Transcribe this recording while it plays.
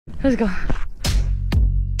Let's go.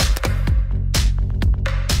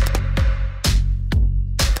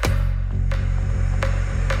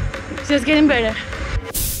 Just getting better.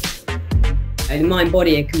 And mind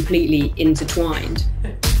body are completely intertwined.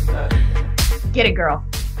 Get it, girl.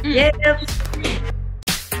 Yes.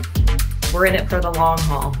 We're in it for the long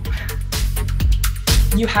haul.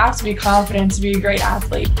 You have to be confident to be a great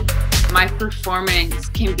athlete. My performance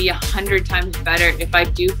can be 100 times better if I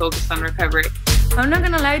do focus on recovery. I'm not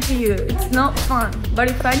gonna lie to you, it's not fun, but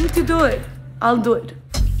if I need to do it, I'll do it.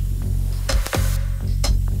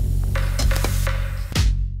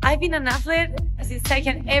 I've been an athlete since I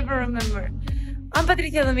can ever remember. I'm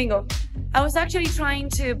Patricia Domingo. I was actually trying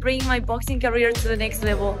to bring my boxing career to the next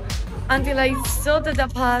level until I saw that the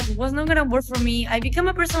path was not gonna work for me. I became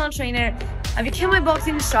a personal trainer, I became my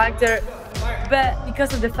boxing instructor, but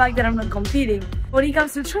because of the fact that I'm not competing, when it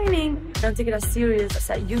comes to training, I don't take it as serious as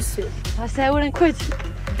I used to. I said I wouldn't quit.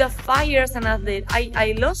 The fire as an athlete,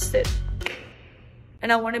 I lost it,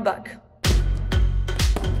 and I want it back.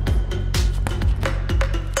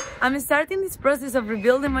 I'm starting this process of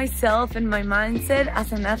rebuilding myself and my mindset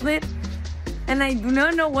as an athlete, and I do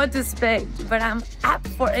not know what to expect, but I'm up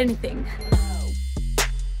for anything.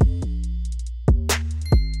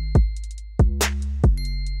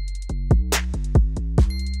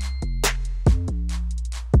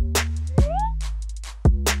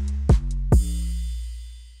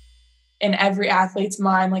 In every athlete's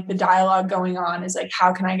mind, like the dialogue going on is like,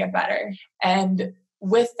 how can I get better? And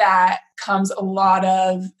with that comes a lot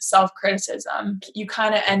of self-criticism. You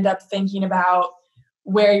kind of end up thinking about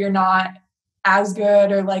where you're not as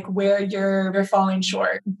good or like where you're falling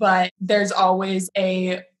short. But there's always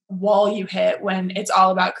a wall you hit when it's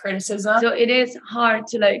all about criticism. So it is hard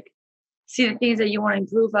to like see the things that you want to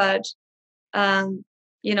improve at,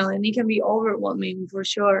 you know, and it can be overwhelming for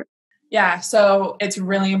sure. Yeah, so it's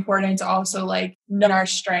really important to also like know our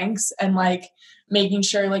strengths and like making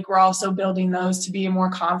sure like we're also building those to be more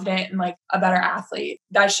confident and like a better athlete.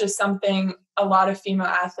 That's just something a lot of female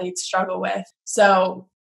athletes struggle with. So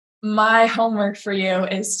my homework for you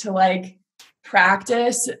is to like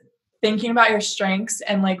practice thinking about your strengths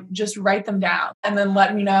and like just write them down and then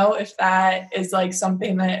let me know if that is like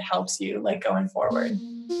something that helps you like going forward.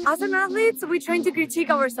 As an athlete, we're trying to critique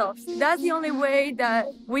ourselves. That's the only way that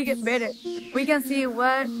we get better. We can see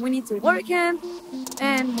what we need to work in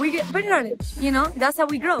and we get better at it. You know, that's how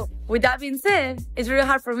we grow. With that being said, it's really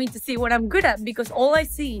hard for me to see what I'm good at because all I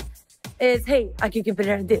see is, hey, I can get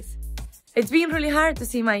better at this. It's been really hard to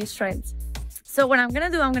see my strengths. So what I'm gonna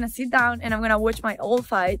do, I'm gonna sit down and I'm gonna watch my old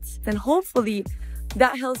fights, and hopefully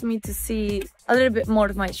that helps me to see a little bit more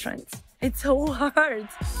of my strengths. It's so hard.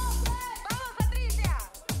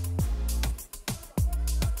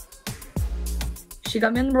 She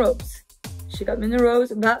got me on the ropes. She got me on the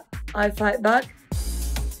ropes, but I fight back.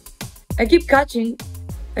 I keep catching.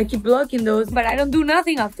 I keep blocking those, but I don't do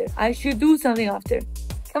nothing after. I should do something after.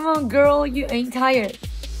 Come on, girl, you ain't tired.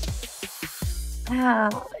 Ah.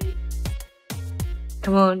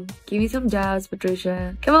 Come on, give me some jabs,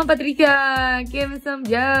 Patricia. Come on, Patricia, give me some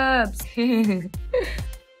jabs.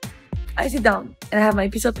 I sit down and I have my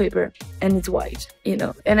piece of paper and it's white, you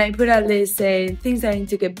know, and I put a list saying things that I need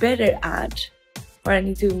to get better at or I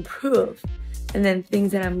need to improve, and then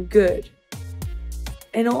things that I'm good.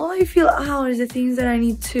 And all I feel out is the things that I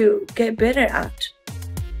need to get better at.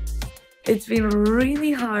 It's been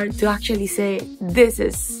really hard to actually say, this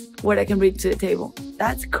is what I can bring to the table.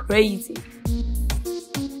 That's crazy.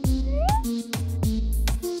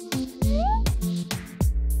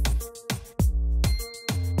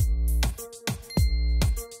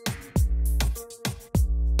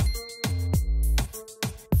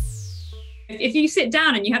 If you sit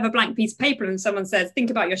down and you have a blank piece of paper and someone says,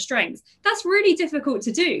 think about your strengths, that's really difficult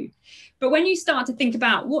to do. But when you start to think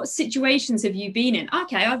about what situations have you been in?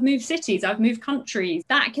 Okay, I've moved cities, I've moved countries.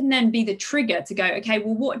 That can then be the trigger to go, okay,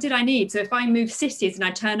 well, what did I need? So if I moved cities and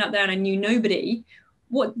I turned up there and I knew nobody,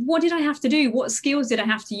 what did I have to do? What skills did I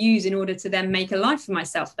have to use in order to then make a life for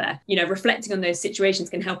myself there? You know, reflecting on those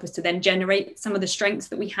situations can help us to then generate some of the strengths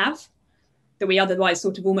that we have, that we otherwise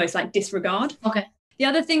sort of almost like disregard. Okay. The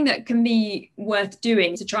other thing that can be worth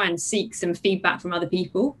doing is to try and seek some feedback from other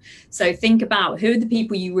people. So think about who are the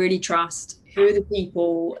people you really trust, who are the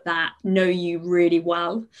people that know you really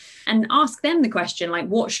well, and ask them the question, like,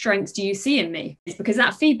 what strengths do you see in me? It's because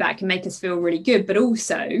that feedback can make us feel really good, but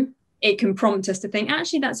also it can prompt us to think,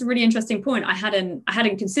 actually, that's a really interesting point. I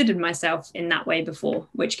hadn't considered myself in that way before,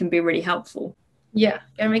 which can be really helpful. Yeah,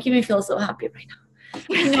 you're making me feel so happy right now.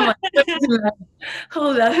 You know what?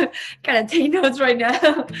 Hold on, gotta take notes right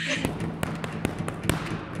now.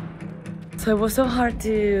 So it was so hard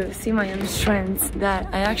to see my own strengths that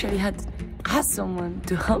I actually had to ask someone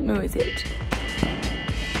to help me with it.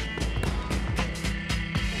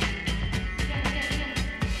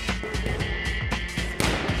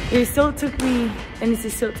 It still took me, and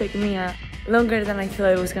it's still taking me longer than I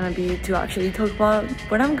thought it was gonna be to actually talk about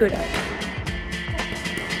what I'm good at.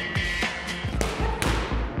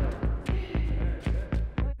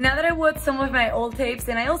 Now that I watched some of my old tapes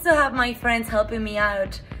and I also have my friends helping me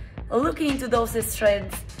out, looking into those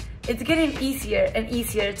strengths, it's getting easier and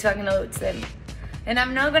easier to acknowledge them. And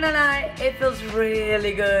I'm not gonna lie, it feels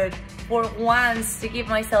really good for once to give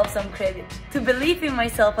myself some credit, to believe in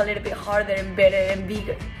myself a little bit harder and better and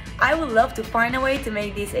bigger. I would love to find a way to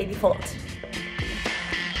make this a default.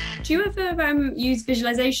 Do you ever use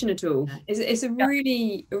visualization at all? It's a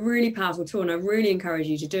really powerful tool, and I really encourage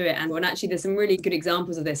you to do it. And actually, there's some really good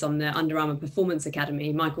examples of this on the Under Armour Performance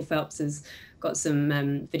Academy. Michael Phelps has got some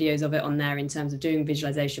videos of it on there in terms of doing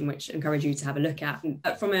visualization, which I encourage you to have a look at.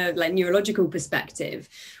 From a neurological perspective,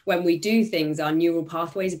 when we do things, our neural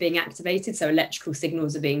pathways are being activated, so electrical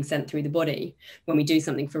signals are being sent through the body when we do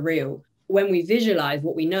something for real. When we visualize,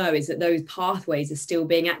 what we know is that those pathways are still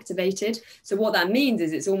being activated. So what that means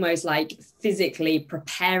is it's almost like physically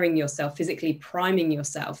preparing yourself, physically priming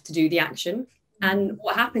yourself to do the action. And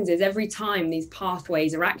what happens is every time these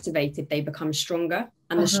pathways are activated, they become stronger.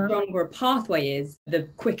 And the stronger a pathway is, the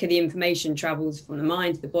quicker the information travels from the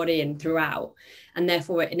mind to the body and throughout. And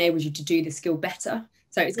therefore it enables you to do the skill better.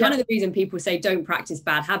 So it's kind of the reason people say don't practice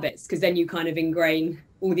bad habits, because then you kind of ingrain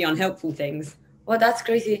all the unhelpful things. Well, that's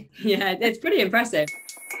crazy. Yeah, it's pretty impressive.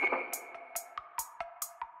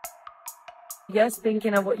 Just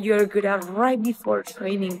thinking of what you're good at right before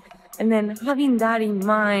training and then having that in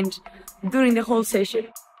mind during the whole session.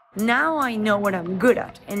 Now I know what I'm good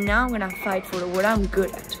at, and now I'm gonna fight for what I'm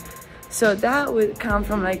good at. So that would come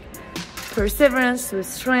from like perseverance to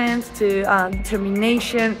strength to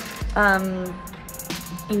determination,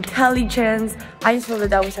 intelligence. I just thought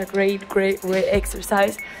that was a great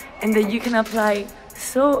exercise, and that you can apply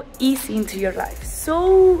so easy into your life,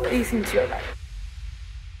 so easy into your life.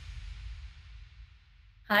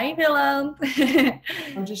 Hi, Bella.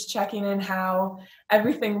 I'm just checking in how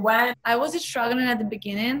everything went. I was struggling at the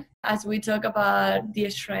beginning as we talk about the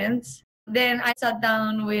strengths. Then I sat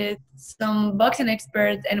down with some boxing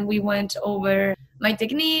experts and we went over my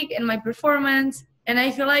technique and my performance. And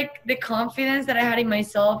I feel like the confidence that I had in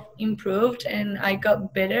myself improved and I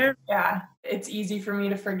got better. Yeah, it's easy for me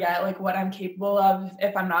to forget like what I'm capable of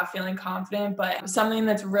if I'm not feeling confident. But something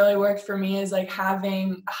that's really worked for me is like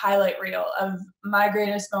having a highlight reel of my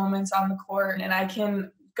greatest moments on the court. And I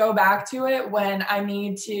can go back to it when I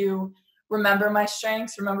need to remember my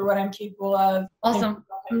strengths, remember what I'm capable of. Awesome.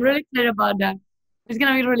 I'm really excited about that. It's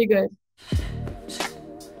going to be really good.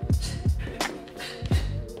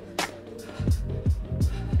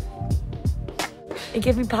 It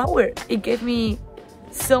gave me power. It gave me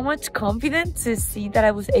so much confidence to see that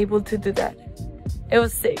I was able to do that. It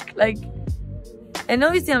was sick. Like, and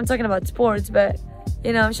obviously I'm talking about sports, but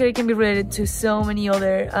you know, I'm sure it can be related to so many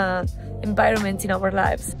other environments in our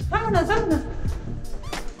lives.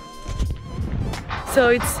 So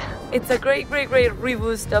it's a great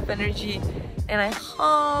reboost of energy, and I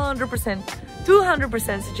 100%,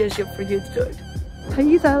 200% suggest you for you to do it.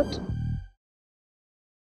 Peace out.